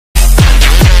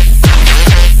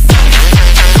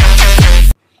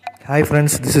Hi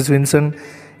friends, this is Vincent.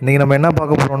 இன்றைக்கி நம்ம என்ன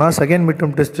பார்க்க போகிறோம்னா செகண்ட் மிட்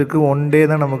டர்ம் டெஸ்ட்டுக்கு ஒன் டே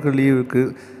தான் நமக்கு லீவ்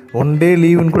இருக்குது. ஒன் டே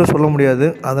லீவுன்னு கூட சொல்ல முடியாது.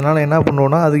 அதனால் என்ன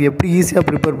பண்ணுவோன்னா அதுக்கு எப்படி ஈஸியாக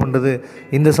ப்ரிப்பேர் பண்ணுறது,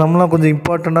 இந்த சம்லாம் கொஞ்சம்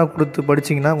இம்பார்ட்டண்ட்டாக கொடுத்து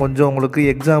படிச்சிங்கன்னா கொஞ்சம் உங்களுக்கு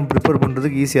எக்ஸாம் ப்ரிப்பேர்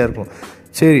பண்ணுறதுக்கு ஈஸியாக இருக்கும்.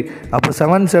 சரி, அப்போ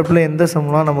 7th சாப்டரில் எந்த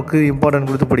சம்லாம் நமக்கு இம்பார்ட்டன்ட்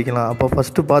கொடுத்து படிக்கலாம். அப்போ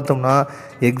ஃபஸ்ட்டு பார்த்தோம்னா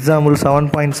எக்ஸாம்பிள்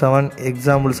 7.7,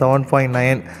 எக்ஸாம்பிள்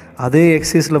 7.9, அதே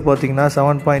எக்ஸசைஸில் பார்த்தீங்கன்னா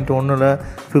 7.1ல்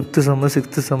 5th சம்மு,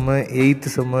 6th சம்மு, 8th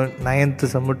சம்மு, 9th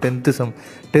சம்மு,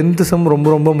 10th சம்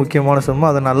ரொம்ப முக்கியமான சம்மு.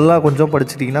 அதை நல்லா கொஞ்சம்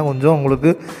படிச்சிட்டிங்கன்னா கொஞ்சம்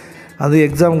உங்களுக்கு அது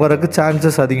எக்ஸாம் வரக்கு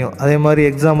சான்சஸ் அதிகம். அதே மாதிரி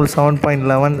எக்ஸாம்பிள்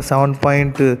 7.11,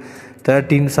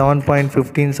 7.13,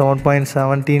 7.15,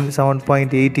 7.17,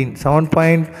 7.18,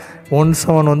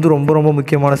 7.17 வந்து ரொம்ப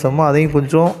முக்கியமான சம்மு. அதையும்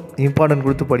கொஞ்சம் இம்பார்ட்டன்ட்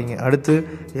கொடுத்து படிங்க. அடுத்து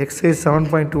exercise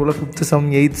 7.2ல் 5th some,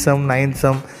 8th some, 9th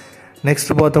some.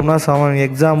 Next பார்த்தோம்னா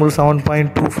எக்ஸாம்பிள்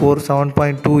 7.24,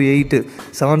 7.28,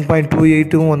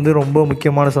 7.28 வந்து ரொம்ப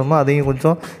முக்கியமான சம்மு. அதையும்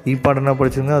கொஞ்சம் இம்பார்ட்டண்ட்டாக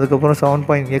படிச்சுங்க. அதுக்கப்புறம்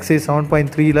எக்ஸசைஸ்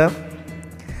 7.3ல்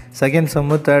செகண்ட்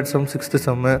சம்மு, தேர்ட் சம், 6th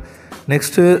சம்மு.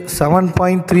 நெக்ஸ்ட்டு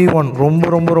 7.31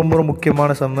 ரொம்ப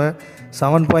முக்கியமான சம்மு.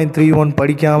 7.31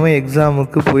 படிக்காமல்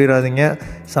எக்ஸாமுக்கு போயிடாதீங்க.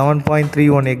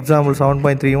 7.31 எக்ஸாம்பிள்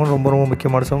 7.31 ரொம்ப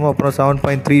முக்கியமான சம்மு. அப்புறம்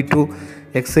 7.32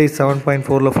 எக்ஸசைஸ்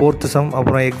 7.4ல் 4th சம்.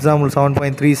 அப்புறம் எக்ஸாம்பிள்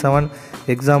 7.37,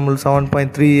 எக்ஸாம்பிள்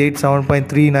 7.38,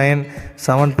 7.39,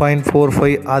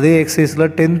 7.45. அதே எக்ஸசைஸில்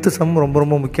 10th சம்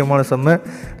ரொம்ப முக்கியமான சம்மு.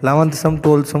 11th some,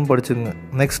 12th some படிச்சுங்க.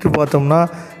 Next பார்த்தோம்னா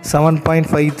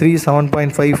 7.53,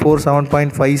 7.54,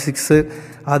 7.56.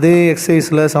 அதே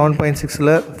எக்ஸசைஸில்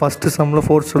 7.6ல் ஃபஸ்ட்டு சம்மில்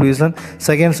 4th சப்டிவிஷன்,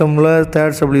 செகண்ட் சம்மில்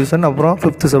 3rd சப்டிவிஷன், அப்புறம்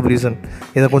 5th சப்டிவிஷன்.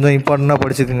 இதை கொஞ்சம் இம்பார்ட்டண்ட்டாக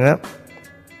படிச்சுக்குங்க.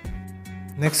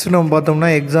 நெக்ஸ்ட்டு நம்ம பார்த்தோம்னா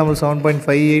எக்ஸாம்பிள்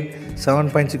 7.58,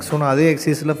 7.61. அதே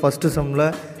எக்ஸசைஸில் ஃபஸ்ட்டு சம்மில்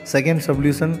செகண்ட்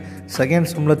சப்டிவிஷன், செகண்ட்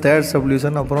சம்மில் 3rd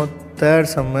சப்டிவிஷன், அப்புறம் 3rd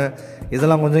சம்மு.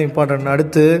 இதெல்லாம் கொஞ்சம் இம்பார்ட்டன்ட்.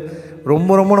 அடுத்து ரொம்ப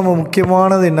நம்ம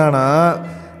முக்கியமானது என்னன்னா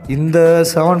இந்த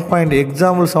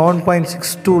எக்ஸாம்பிள்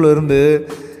 7.62லேருந்து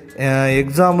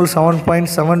எக்ஸாம்பிள்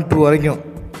 7.72 வரைக்கும்.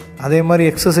 அதே மாதிரி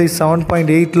எக்ஸசைஸ்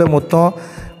 7.8ல் மொத்தம்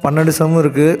 12 சம்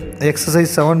இருக்குது.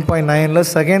 எக்ஸசைஸ் 7.9ல்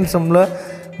செகண்ட் சம்மில்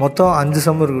மொத்தம் 5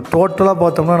 சம் இருக்குது. டோட்டலாக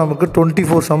பார்த்தோம்னா நமக்கு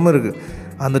 24 சம் இருக்குது.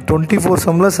 அந்த 24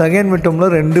 சம்மில் செகண்ட் மிட்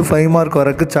டர்மில் 2 5 மார்க்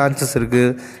வரக்கு சான்சஸ்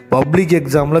இருக்குது. பப்ளிக்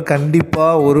எக்ஸாமில்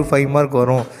கண்டிப்பாக ஒரு 5 மார்க்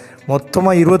வரும்.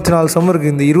 மொத்தமாக 24 சம்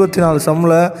இருக்குது. இந்த 24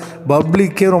 சம்மில்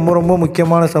பப்ளிக்கே ரொம்ப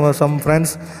முக்கியமான சம்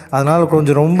ஃப்ரெண்ட்ஸ். அதனால்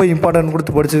கொஞ்சம் ரொம்ப இம்பார்ட்டன்ட்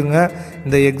கொடுத்து படிச்சுக்கோங்க.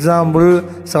 இந்த எக்ஸாம்பிள்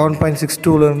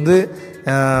 7.62லேருந்து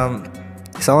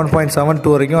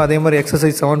 7.72 வரைக்கும். அதே மாதிரி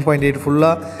எக்ஸசைஸ் 7.8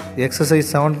 ஃபுல்லாக, எக்ஸசைஸ்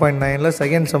 7.9ல்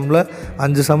செகண்ட் சம்மில்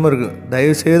 5 சம் இருக்குது.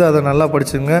 தயவுசெய்து அதை நல்லா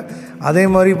படிச்சுங்க. அதே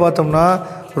மாதிரி பார்த்தோம்னா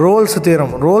ரோல்ஸ்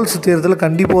தேரத்தில்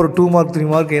கண்டிப்பாக ஒரு 2 மார்க்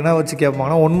 3 மார்க் என்ன வச்சு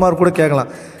கேட்பாங்கன்னா 1 மார்க் கூட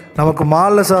கேட்கலாம். நமக்கு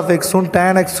மால்லஸ் ஆஃப் எக்ஸும்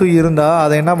tan எக்ஸும் இருந்தால்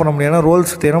அதை என்ன பண்ண முடியாதுன்னா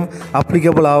ரோல்ஸ் தியரம்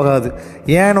அப்ளிகபிள் ஆகாது.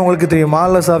 ஏன்னு உங்களுக்கு தெரியும்,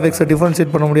 மால்லஸ் ஆஃப் எக்ஸை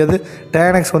டிஃபரன்ஷியேட் பண்ண முடியாது.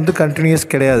 tan எக்ஸ் வந்து கண்டினியூஸ்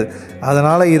கிடையாது.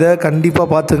 அதனால் இதை கண்டிப்பாக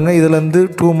பார்த்துக்குங்க. இதுலேருந்து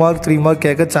 2 மார்க் 3 மார்க்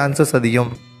கேட்க சான்சஸ்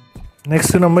அதிகம்.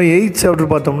 நெக்ஸ்ட்டு நம்ம 8th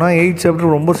சாப்டர் பார்த்தோம்னா 8th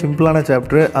சாப்டர் ரொம்ப சிம்பிளான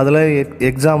சாப்டர். அதில்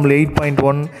எக்ஸாம்பிள்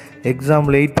 8.1,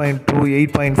 எக்ஸாம்பிள் 8.2,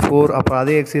 8.4, அப்புறம்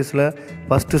அதே எக்ஸசைஸில்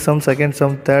first some, second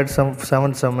sum, 3rd some,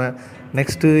 7th சம்மு.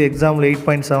 நெக்ஸ்ட்டு எக்ஸாம்பிள்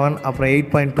 8.7, அப்புறம்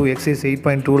 8.2 exercise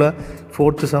 8.2ல்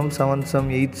 4th some, 7th some,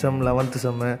 8th some, 11th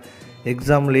சம்மு.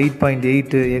 Example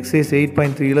 8.8 exercise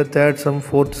 8.3ல் 3rd some,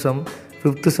 4th some,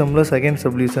 5th சம்மில் second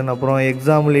subdivision. அப்புறம்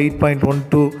example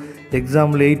 8.12,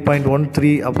 example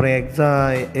 8.13, அப்புறம்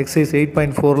exercise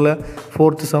 8.4ல்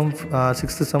 4th some,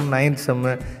 6th some, 9th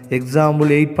சம்மு. Example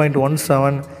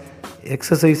 8.17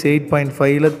 exercise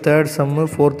 8.5ல் 3rd சம்மு,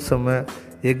 4th சம்மு.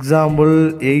 Example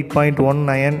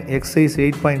 8.19 exercise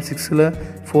 8.6ல்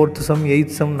 4th some,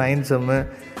 8th some, 9th சம்மு.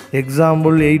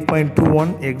 Example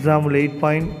 8.21 example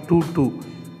 8.22,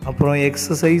 அப்புறம்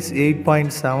exercise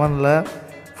 8.7ல்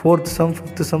 4th some,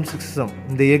 5th some, 6th some.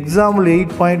 இந்த example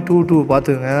 8.22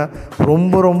 பார்த்துங்க,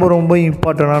 ரொம்ப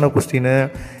இம்பார்ட்டண்டான question.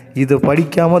 இதை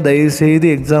படிக்காமல் தயவுசெய்து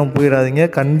எக்ஸாம் போயிடாதீங்க.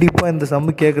 கண்டிப்பாக இந்த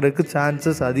சம்மு கேட்குறதுக்கு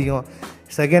சான்சஸ் அதிகம்.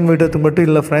 செகண்ட் மீட்டத்துக்கு மட்டும்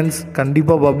இல்லை ஃப்ரெண்ட்ஸ்,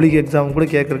 கண்டிப்பாக பப்ளிக் எக்ஸாம் கூட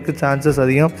கேட்குறதுக்கு சான்சஸ்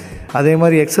அதிகம். அதே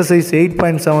மாதிரி எக்ஸசைஸ்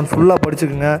 8.7 ஃபுல்லாக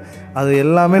படிச்சுக்கோங்க. அது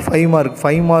எல்லாமே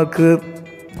 5 மார்க்கு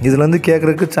இதுலேருந்து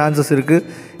கேட்குறதுக்கு சான்சஸ் இருக்குது.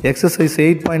 எக்ஸசைஸ்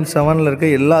 8.7ல் இருக்க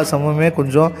எல்லா சம்முமே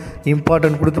கொஞ்சம்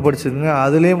இம்பார்ட்டன்ட் கொடுத்து படிச்சுக்கோங்க.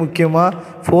 அதுலேயே முக்கியமாக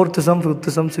 4th some, 5th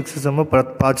some, 6th சம்மை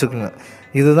பார்த்துக்குங்க.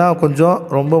 இதுதான் கொஞ்சம்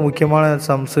ரொம்ப முக்கியமான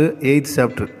சம்ஸு 8th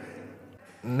சாப்டர்.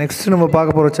 நெக்ஸ்ட்டு நம்ம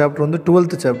பார்க்க போகிற சாப்டர் வந்து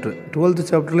 12th சாப்டர். 12th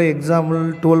சாப்டரில் எக்ஸாம்பிள்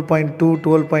 12.2,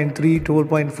 12.3,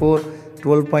 12.4,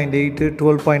 12.8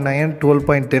 12.9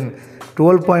 12.10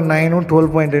 12.9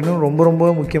 12.10 ரொம்ப ரொம்ப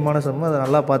முக்கியமான சம். அதை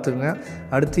நல்லா பார்த்துக்குங்க.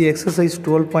 அடுத்து exercise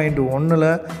 12.1ல்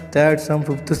third sum,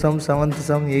 fifth some, seventh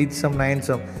some, eighth some,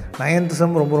 ninth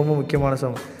some ரொம்ப ரொம்ப முக்கியமான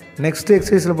சம். நெக்ஸ்ட்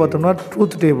எக்ஸசைஸில் பார்த்தோம்னா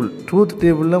ட்ரூத்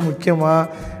டேபிளில்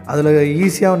முக்கியமாக அதில்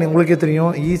ஈஸியாக உங்களுக்கே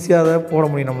தெரியும், ஈஸியாக அதை போட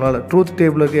முடியும் நம்மளால். ட்ரூத்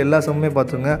டேபிளுக்கு எல்லா சம்மே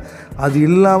பார்த்துங்க. அது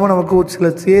இல்லாமல் நமக்கு ஒரு சில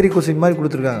தியரி கொஸ்டின் மாதிரி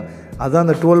கொடுத்துருக்காங்க. அதுதான்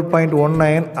அந்த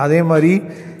 12.19. அதே மாதிரி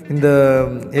இந்த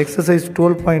exercise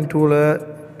 12.2ல்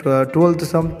 12th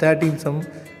some, 13th some,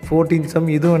 14th some,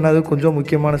 இதுவும் என்னது கொஞ்சம்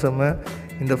முக்கியமான சம்மு.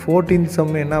 இந்த 14th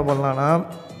சம் என்ன பண்ணலான்னா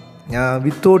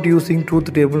வித்தவுட் யூஸிங்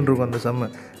ட்ரூத் டேபிள்னு இருக்கும் அந்த சம்மு.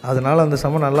 அதனால் அந்த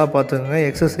சம்மை நல்லா பார்த்துக்கோங்க.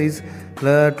 எக்ஸசைஸில்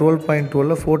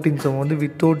 12.12ல் 14th சம் வந்து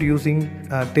வித்தவுட் யூஸிங்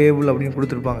டேபிள் அப்படின்னு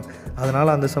கொடுத்துருப்பாங்க.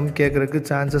 அதனால் அந்த சம் கேட்குறதுக்கு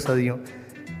சான்சஸ் அதிகம்.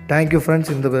 Thank you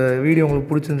friends. இந்த வீடியோ உங்களுக்கு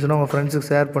பிடிச்சிருந்துச்சுன்னா உங்கள் ஃப்ரெண்ட்ஸுக்கு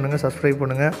ஷேர் பண்ணுங்கள், சப்ஸ்கிரைப்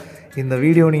பண்ணுங்கள். இந்த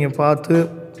வீடியோ நீங்கள் பார்த்து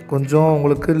கொஞ்சம்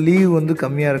உங்களுக்கு லீவ் வந்து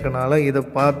கம்மியாக இருக்கனால இதை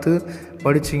பார்த்து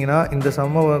படிச்சிங்கன்னா, இந்த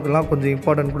சம்மெல்லாம் கொஞ்சம்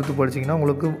இம்பார்ட்டன்ட் கொடுத்து படிச்சிங்கன்னா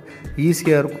உங்களுக்கு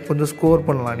ஈஸியாக இருக்கும், கொஞ்சம் ஸ்கோர்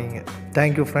பண்ணலாம் நீங்கள்.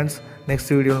 Thank you friends.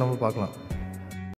 நெக்ஸ்ட் வீடியோவில் நம்ம பார்க்கலாம்.